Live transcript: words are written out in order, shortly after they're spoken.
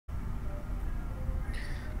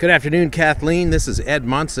Good afternoon, Kathleen. This is Ed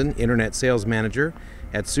Monson, Internet Sales Manager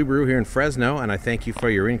at Subaru here in Fresno, and I thank you for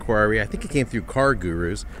your inquiry. I think it came through Car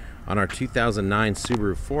Gurus on our 2009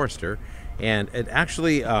 Subaru Forester, and it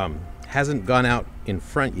actually hasn't gone out in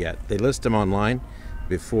front yet. They list them online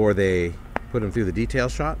before they put them through the detail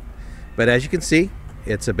shop. But as you can see,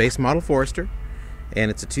 it's a base model Forester, and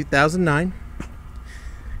it's a 2009.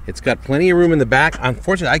 It's got plenty of room in the back.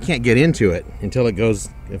 Unfortunately, I can't get into it until it gets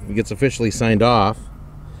officially signed off.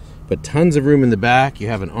 But tons of room in the back. You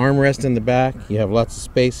have an armrest in the back. You have lots of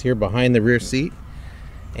space here behind the rear seat.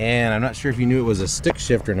 And I'm not sure if you knew it was a stick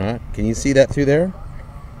shift or not. Can you see that through there?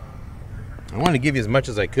 I want to give you as much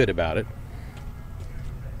as I could about it.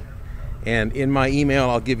 And in my email,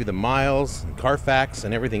 I'll give you the miles, Carfax,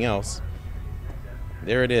 and everything else.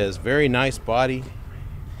 There it is. Very nice body.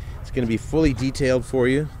 It's going to be fully detailed for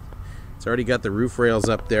you. It's already got the roof rails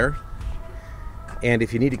up there. And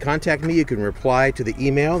if you need to contact me, you can reply to the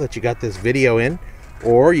email that you got this video in,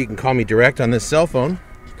 or you can call me direct on this cell phone,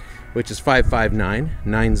 which is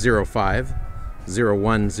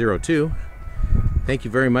 559-905-0102. Thank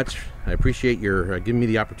you very much. I appreciate your giving me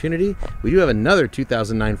the opportunity. We do have another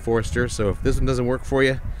 2009 Forester, so if this one doesn't work for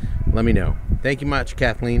you, let me know. Thank you much,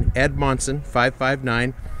 Kathleen. Ed Monson,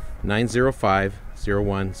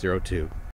 559-905-0102.